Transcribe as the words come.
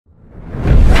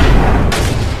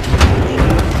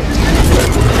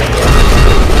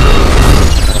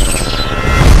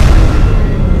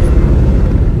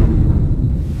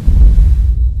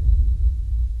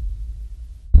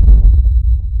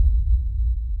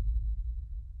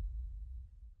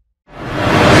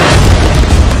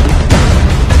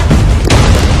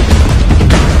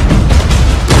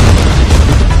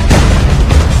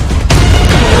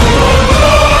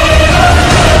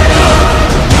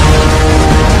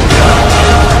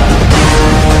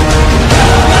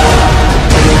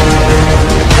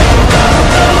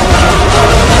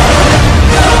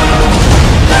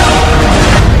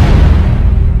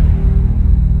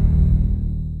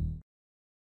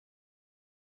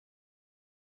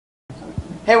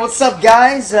Hey, what's up,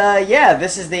 guys? Yeah,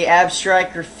 this is the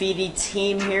Abstract Graffiti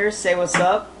team here. Say what's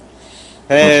up.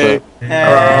 Hey.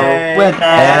 Hey. What's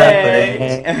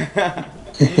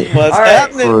Hey. What's All right.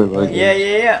 happening?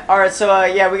 Yeah. All right. So,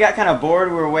 yeah, we got kind of bored.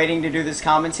 We were waiting to do this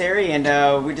commentary,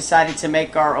 and we decided to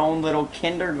make our own little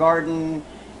kindergarten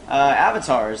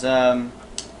avatars. I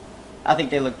think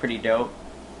they look pretty dope.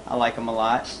 I like them a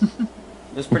lot. It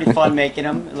was pretty fun making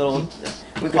them.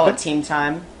 We call it team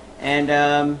time.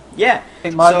 And yeah.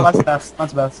 Hey, mine's best.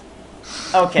 Mine's best.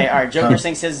 Okay, alright, Joker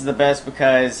thinks his is the best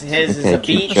because his is a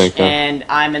beach and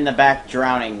I'm in the back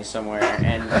drowning somewhere.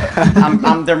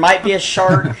 And there might be a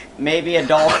shark, maybe a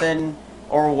dolphin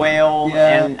or a whale,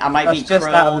 and I might be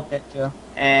krill.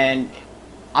 And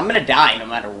I'm gonna die no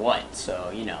matter what,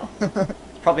 so, you know.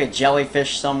 Probably a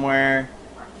jellyfish somewhere.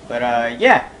 But,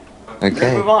 yeah. Okay.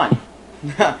 Let's move on.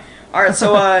 Alright,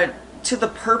 so, to the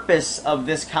purpose of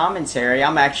this commentary,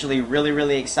 I'm actually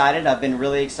really excited. I've been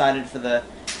really excited for the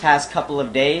past couple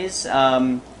of days.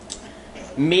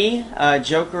 Me,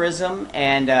 Jokerism,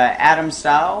 and Adam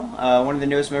Style, one of the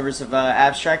newest members of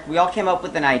Abstract, we all came up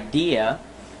with an idea,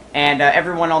 and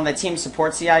everyone on the team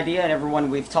supports the idea, and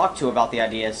everyone we've talked to about the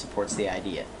idea supports the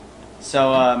idea.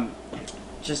 So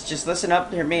just listen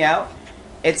up, hear me out.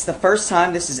 It's the first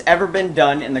time this has ever been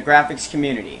done in the graphics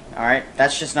community. All right,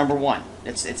 that's just number one.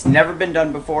 It's never been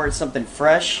done before. It's something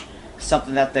fresh,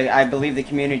 something that I believe the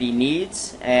community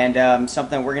needs, and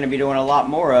something we're going to be doing a lot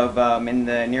more of in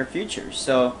the near future.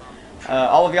 So,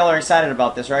 all of y'all are excited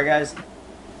about this, right, guys?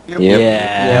 Yep.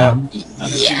 Yeah.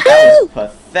 That was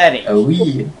pathetic. Oh,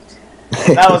 yeah.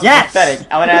 That was pathetic.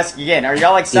 I'm gonna ask again. Are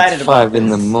y'all excited It's about 5 in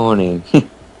the morning.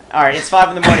 All right, it's 5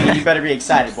 in the morning, and you better be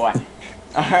excited, boy.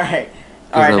 All right.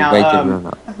 All right, now,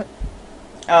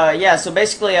 yeah, so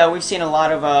basically, we've seen a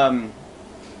lot of,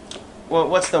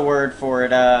 what's the word for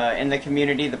it, in the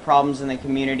community, the problems in the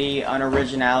community,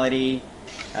 unoriginality,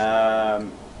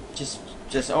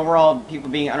 just overall people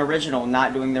being unoriginal,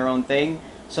 not doing their own thing.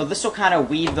 So this will kind of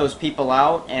weed those people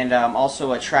out and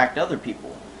also attract other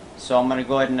people. So I'm going to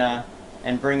go ahead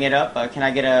and bring it up. Can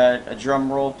I get a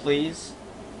drum roll, please?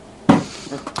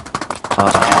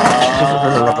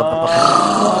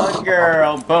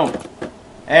 Girl, boom.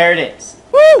 There it is.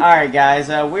 Alright, guys,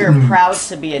 we're proud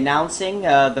to be announcing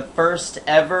the first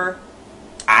ever...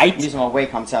 I'm using my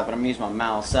Wacom tab, but I'm using my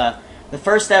mouse. The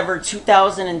first ever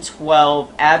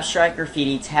 2012 Abstract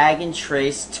Graffiti Tag and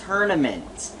Trace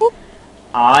Tournament.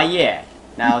 Ah, yeah.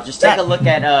 Now, just take a look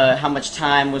at how much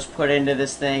time was put into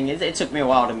this thing. It took me a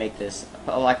while to make this.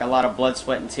 Like a lot of blood,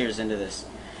 sweat, and tears into this.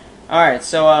 Alright,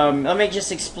 so let me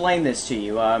just explain this to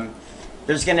you.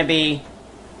 There's going to be,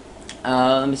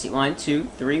 let me see, 1, 2,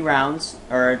 3 rounds,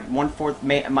 or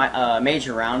 1/4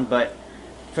 major round, but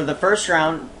for the first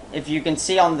round, if you can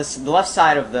see on the left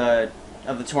side of the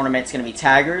tournament, it's going to be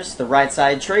taggers, the right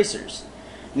side tracers.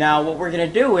 Now, what we're going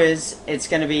to do is, it's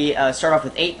going to be, start off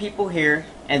with 8 people here,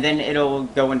 and then it'll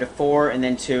go into 4, and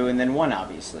then 2, and then 1,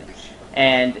 obviously.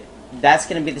 And that's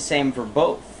going to be the same for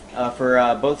both. For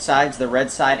both sides, the red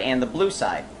side and the blue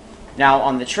side. Now,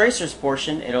 on the tracers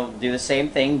portion, it'll do the same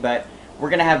thing, but we're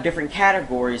going to have different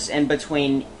categories in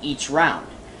between each round.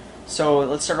 So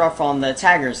let's start off on the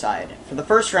tagger side. For the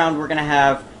first round, we're going to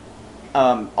have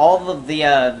all of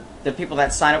the people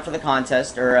that sign up for the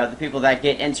contest, or the people that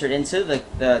get entered into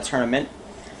the tournament.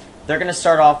 They're going to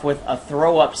start off with a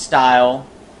throw-up style,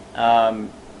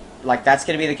 like that's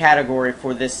going to be the category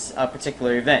for this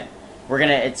particular event.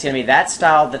 It's gonna be that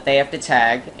style that they have to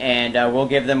tag, and we'll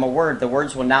give them a word. The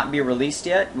words will not be released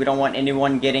yet. We don't want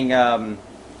anyone getting,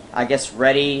 I guess,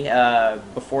 ready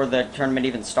before the tournament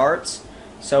even starts.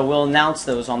 So we'll announce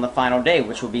those on the final day,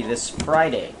 which will be this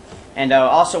Friday. And I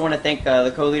also want to thank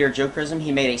the co-leader Jokerism.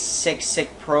 He made a sick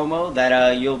promo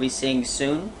that you'll be seeing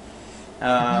soon.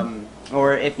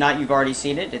 Or if not, you've already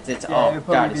seen it. It's oh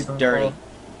god, it's dirty.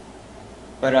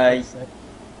 But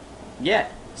yeah.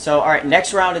 So, alright,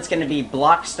 next round it's going to be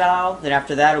block style, then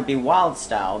after that it'll be wild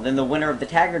style. Then the winner of the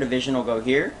tagger division will go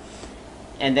here.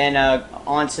 And then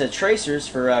on to tracers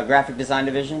for graphic design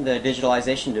division, the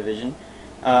digitalization division.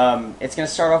 It's going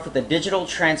to start off with the digital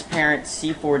transparent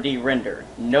C4D render,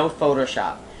 no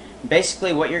Photoshop.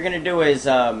 Basically what you're going to do is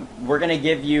we're going to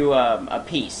give you a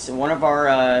piece. One of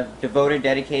our devoted,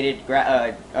 dedicated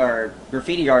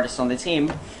graffiti artists on the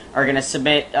team are going to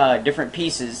submit different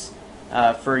pieces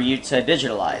for you to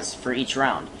digitalize for each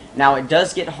round. Now it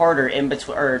does get harder in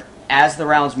between, or as the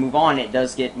rounds move on, it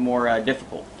does get more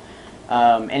difficult.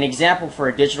 An example for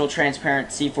a digital transparent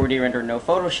C4D render no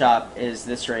Photoshop is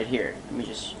this right here. Let me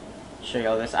just show you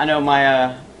all this. I know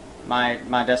my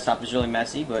my desktop is really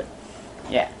messy, but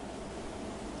yeah.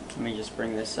 Let me just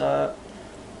bring this up.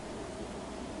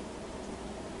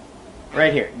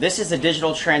 right here. This is a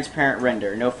digital transparent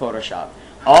render, no Photoshop.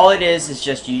 All it is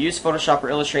just you use Photoshop or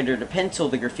Illustrator to pencil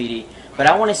the graffiti, but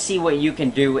I want to see what you can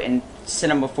do in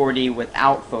Cinema 4D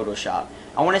without Photoshop.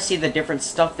 I want to see the different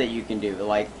stuff that you can do.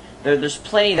 Like, there's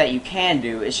plenty that you can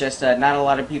do, it's just not a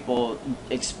lot of people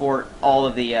export all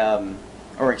of the,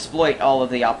 or exploit all of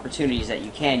the opportunities that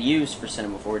you can use for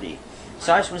Cinema 4D.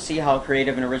 So I just want to see how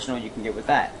creative and original you can get with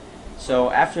that. So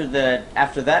after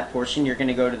that portion, you're going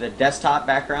to go to the desktop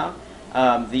background.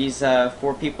 These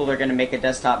 4 people are going to make a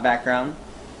desktop background.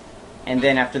 And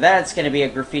then after that, it's going to be a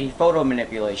graffiti photo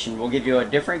manipulation. We'll give you a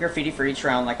different graffiti for each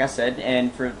round, like I said.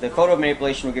 And for the photo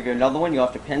manipulation, we'll give you another one. You'll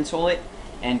have to pen tool it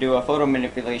and do a photo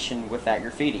manipulation with that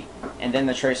graffiti. And then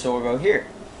the tracer will go here.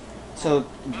 So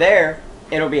there,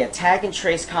 it'll be a tag and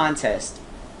trace contest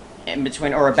in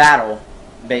between, or a battle,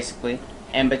 basically,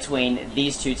 in between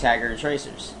these 2 tagger and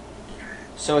tracers.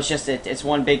 So it's just, it's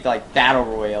one big, like, battle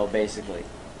royale, basically.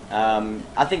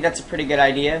 I think that's a pretty good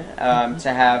idea,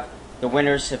 to have the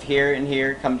winners of here and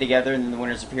here come together, and then the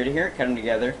winners of here to here come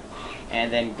together,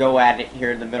 and then go at it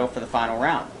here in the middle for the final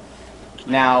round.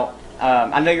 Now,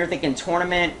 I know you're thinking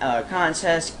tournament,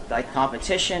 contest, like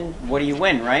competition, what do you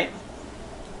win, right?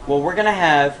 Well, we're going to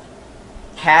have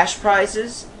cash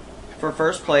prizes for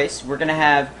first place. We're going to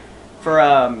have, for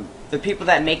the people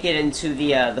that make it into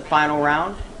the final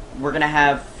round, we're going to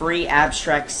have free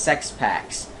Abstract Sex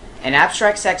Packs. An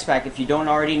Abstract Sex Pack, if you don't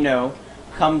already know,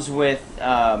 comes with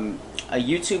a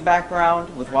YouTube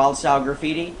background with Wild Style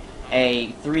Graffiti,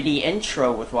 a 3D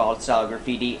intro with Wild Style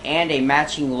Graffiti, and a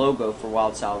matching logo for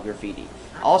Wild Style Graffiti.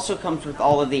 Also comes with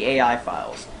all of the AI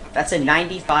files. That's a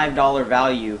 $95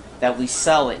 value that we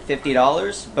sell at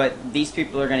 $50, but these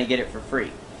people are going to get it for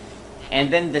free.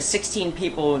 And then the 16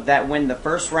 people that win the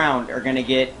first round are going to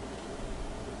get,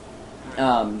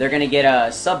 they're going to get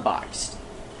Subboxed.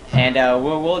 And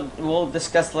we'll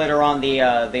discuss later on the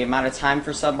amount of time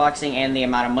for subboxing and the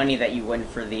amount of money that you win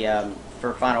for the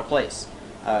for final place.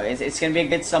 It's going to be a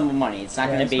good sum of money. It's not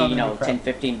going to be, you know, 10,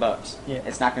 15 bucks. Yeah.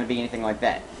 It's not going to be anything like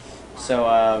that. So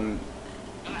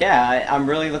yeah, I'm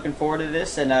really looking forward to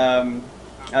this. And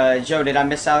Joe, did I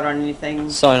miss out on anything?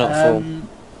 Sign up form.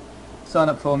 Sign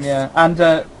up form, yeah. And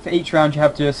for each round, you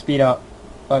have to do a speed up.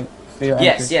 Like, for your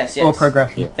entry. Yes. Or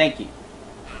progression. Yeah. Thank you.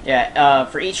 Yeah,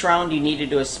 for each round you need to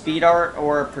do a speed art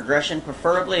or a progression,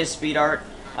 preferably a speed art.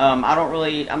 I'm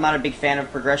not a big fan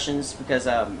of progressions because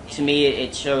to me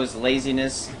it shows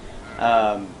laziness.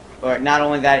 Or not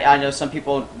only that, I know some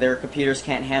people, their computers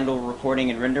can't handle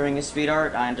recording and rendering a speed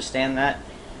art. I understand that,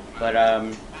 but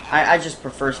I just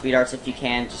prefer speed arts if you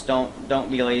can. Just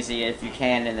don't be lazy if you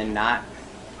can, and then not.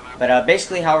 But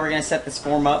basically, how we're gonna set this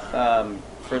form up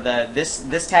for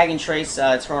this tag and trace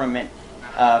tournament.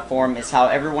 Form is how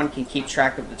everyone can keep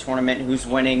track of the tournament, who's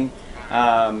winning,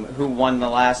 who won the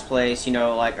last place, you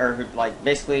know, like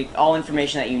basically all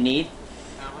information that you need.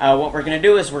 What we're going to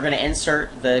do is we're going to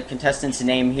insert the contestant's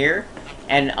name here,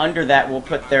 and under that we'll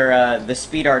put their the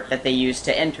speed art that they use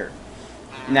to enter.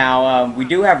 Now, we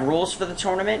do have rules for the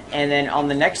tournament, and then on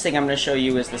the next thing I'm going to show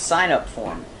you is the sign-up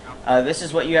form. This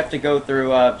is what you have to go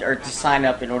through or to sign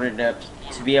up in order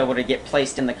to be able to get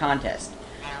placed in the contest.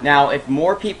 Now, if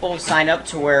more people sign up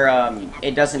to where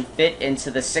it doesn't fit into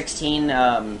the 16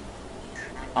 on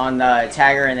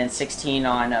Tagger and then 16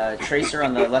 on Tracer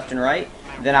on the left and right,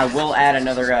 then I will add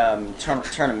another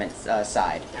tournament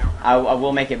side. I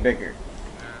will make it bigger.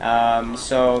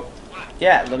 So,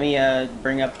 yeah, let me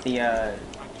bring up the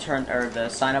the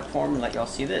sign up form and let y'all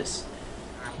see this.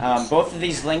 Both of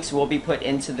these links will be put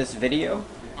into this video.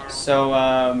 So,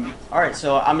 alright,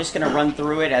 so I'm just going to run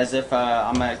through it as if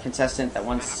I'm a contestant that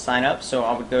wants to sign up. So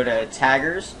I would go to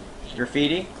Taggers,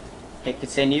 Graffiti, hit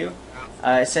continue.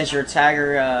 It says your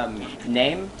tagger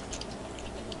name,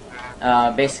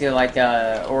 basically like,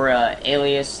 or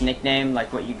alias, nickname,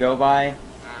 like what you go by.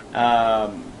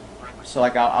 So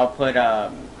like I'll put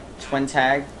twin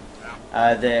tag,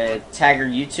 the tagger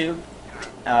YouTube,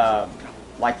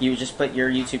 like you just put your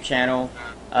YouTube channel.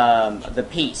 The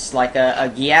piece, like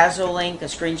a Giazzo link, a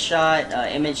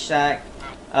screenshot, image stack,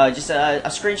 just a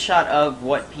screenshot of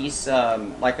what piece,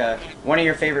 like one of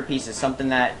your favorite pieces, something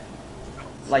that,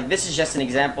 like this is just an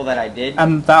example that I did.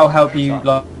 And that'll help you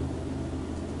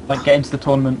like get into the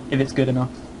tournament if it's good enough,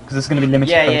 because it's going to be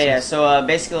limited. Yeah. So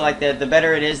basically, like the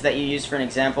better it is that you use for an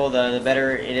example, the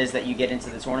better it is that you get into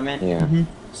the tournament. Yeah. Mm-hmm.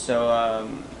 So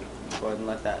go ahead and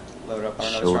let that load up. I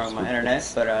don't know what's wrong with my internet,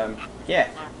 but yeah.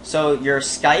 So your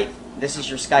Skype, this is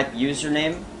your Skype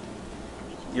username,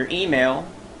 your email,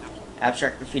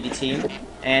 Abstract Graffiti Team,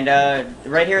 and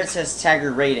right here it says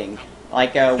Tagger rating.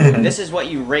 Like, this is what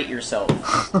you rate yourself.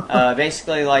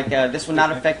 Basically, like, this will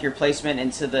not affect your placement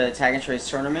into the Tag and Trace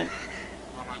tournament.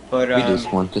 But, We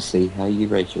just want to see how you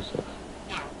rate yourself.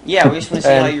 yeah, we just want to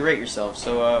see how you rate yourself.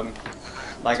 So,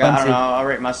 like, I don't know, I'll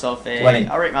rate myself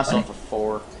a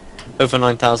 4. Over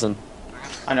 9,000.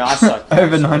 I know, I suck.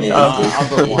 Over So, 9,000. I'll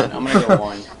go 1. I'm gonna go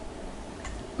 1.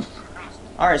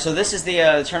 Alright, so this is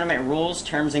the tournament rules,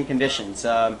 terms, and conditions.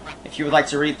 If you would like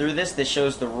to read through this, this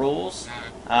shows the rules.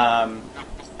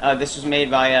 This was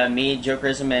made by me,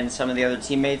 Jokerism, and some of the other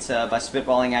teammates by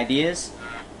spitballing ideas.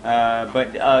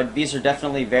 But these are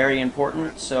definitely very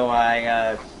important, so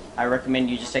I recommend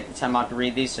you just take the time out to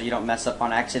read these so you don't mess up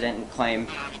on accident and claim,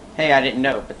 hey, I didn't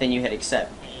know, but then you hit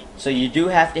accept. So you do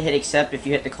have to hit accept. If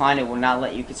you hit decline, it will not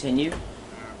let you continue.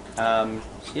 So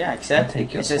yeah, accept.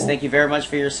 It says thank you very much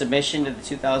for your submission to the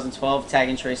 2012 Tag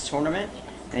and Trace tournament,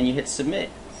 and you hit submit.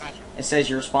 It says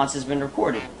your response has been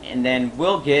recorded, and then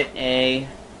we'll get a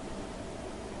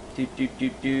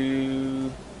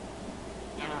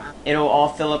it'll all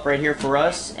fill up right here for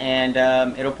us, and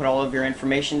it'll put all of your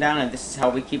information down, and this is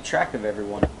how we keep track of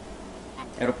everyone.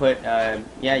 It'll put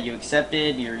yeah, you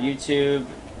accepted, your YouTube,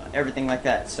 everything like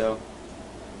that. So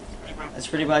that's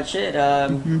pretty much it.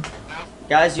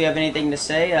 Guys, do you have anything to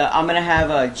say? I'm gonna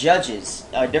have judges,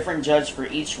 a different judge for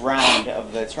each round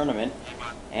of the tournament,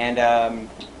 and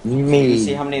you can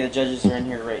see how many of the judges are in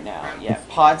here right now. Yeah,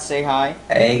 Pod, say hi.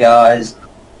 Hey guys.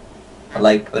 I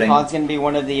like pudding. Pod's gonna be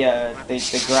one of the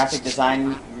graphic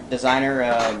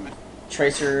designer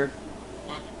tracer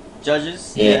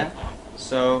judges. Yeah.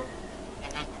 So,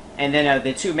 and then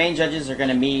the 2 main judges are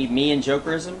gonna be me and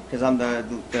Jokerism, because I'm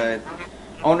the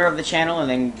owner of the channel, and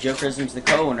then Jokerism's the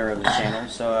co-owner of the channel.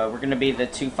 So we're gonna be the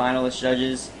 2 finalist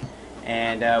judges,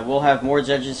 and we'll have more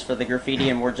judges for the graffiti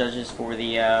and more judges for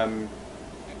the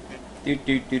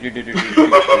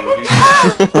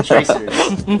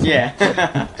tracers. Yeah.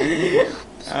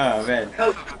 Oh man.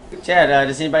 Chad,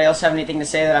 does anybody else have anything to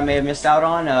say that I may have missed out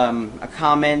on? A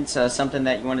comment, something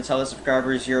that you want to tell the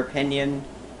subscribers, your opinion,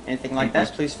 anything like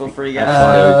that? Please feel free,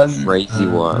 guys. Crazy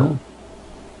one.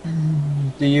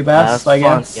 Do your best, I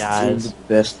guess. Guys.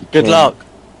 Best. Good luck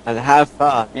and have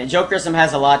fun. Yeah, Jokerism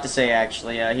has a lot to say.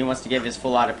 Actually, he wants to give his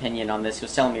full-out opinion on this. He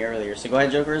was telling me earlier. So go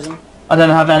ahead, Jokerism. I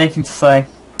don't have anything to say.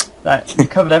 You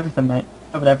covered everything, mate.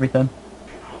 Covered everything.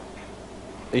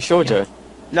 Are you sure, Joe?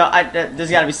 No, there's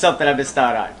got to be something I missed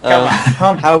out on. Come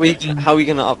on. How are we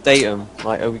gonna update them?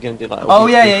 Like, are we gonna do like? Oh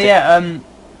yeah.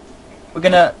 We're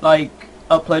gonna like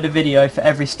upload a video for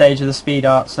every stage of the speed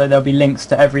art, so there'll be links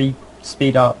to every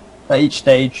speed art at each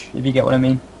stage, if you get what I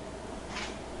mean.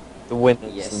 The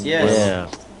winners. Yes. Yeah.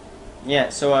 Yeah.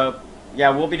 So yeah,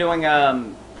 we'll be doing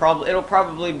it'll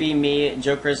probably be me,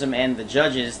 Jokerism, and the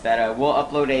judges that we'll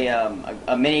upload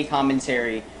a mini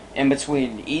commentary in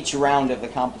between each round of the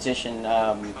competition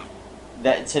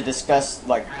that to discuss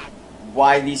like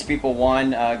why these people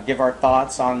won, give our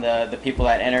thoughts on the people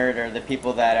that entered or the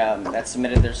people that that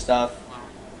submitted their stuff.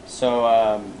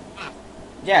 So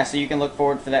yeah, so you can look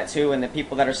forward for that too, and the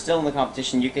people that are still in the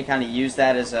competition, you can kind of use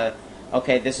that as a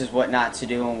okay, this is what not to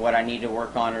do and what I need to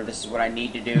work on, or this is what I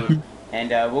need to do. And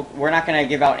we're not going to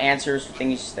give out answers for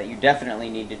things that you definitely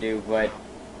need to do, but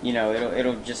you know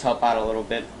it'll just help out a little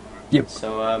bit. Yep.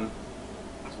 So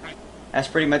that's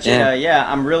pretty much it. Yeah,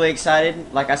 I'm really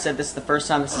excited. Like I said, this is the first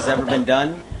time this has ever been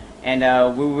done, and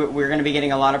we're going to be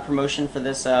getting a lot of promotion for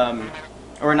this.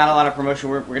 Or not a lot of promotion.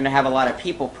 We're going to have a lot of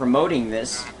people promoting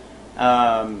this.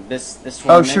 This tournament.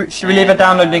 Oh, should we leave a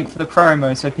download link for the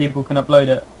promo so people can upload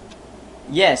it?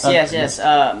 Yes.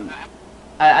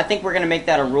 I think we're going to make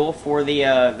that a rule for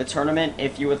the tournament.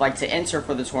 If you would like to enter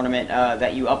for the tournament,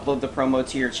 that you upload the promo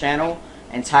to your channel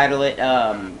and title it.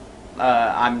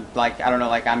 I'm like I don't know,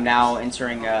 like I'm now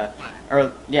entering. I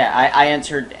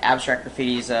entered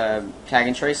AbstractGraffiti's Tag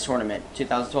and Trace tournament,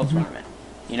 2012 tournament.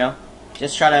 You know,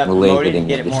 just try to promote it and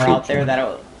get it more out there.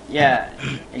 Yeah,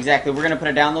 exactly. We're gonna put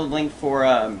a download link for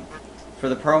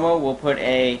the promo. We'll put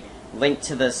a link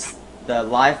to the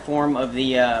live form of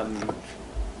the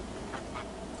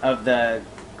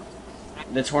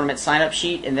tournament sign-up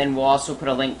sheet, and then we'll also put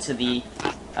a link to the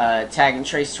Tag and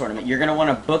Trace tournament. You're going to want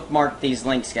to bookmark these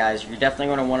links, guys. You're definitely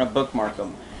going to want to bookmark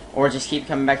them, or just keep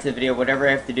coming back to the video, whatever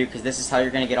I have to do, because this is how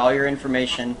you're going to get all your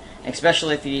information,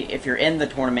 especially if you're in the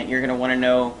tournament. You're going to want to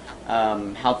know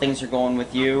how things are going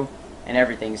with you and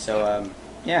everything. So,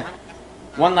 yeah.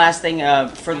 One last thing,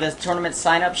 for the tournament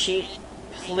sign-up sheet,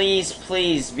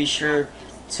 please be sure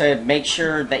to make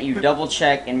sure that you double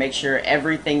check and make sure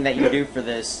everything that you do for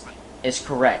this is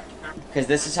correct, because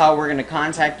this is how we're going to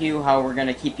contact you, how we're going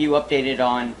to keep you updated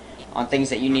on things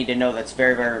that you need to know. That's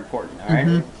very, very important. All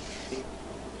right.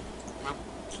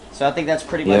 So I think that's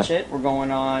pretty much it. We're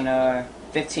going on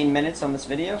 15 minutes on this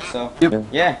video. So Yep.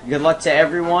 yeah, good luck to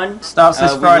everyone. Starts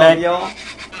this We Friday. love y'all.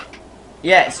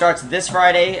 Yeah, it starts this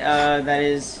Friday. That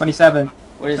is 27.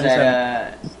 what is 27.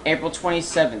 that? April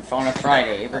 27th on a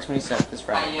Friday. April 27th this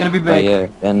Friday. Gonna be Oh, big. yeah.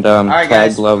 And Alright, Tagg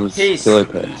guys. loves Peace. pillow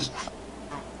pets.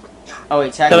 Oh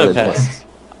wait, Tagg. Pillow Pillow pets.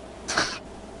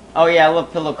 Oh yeah, I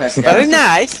love pillow pets. Very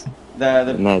Guys. nice.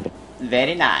 The No.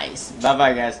 very nice. Bye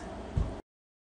bye guys.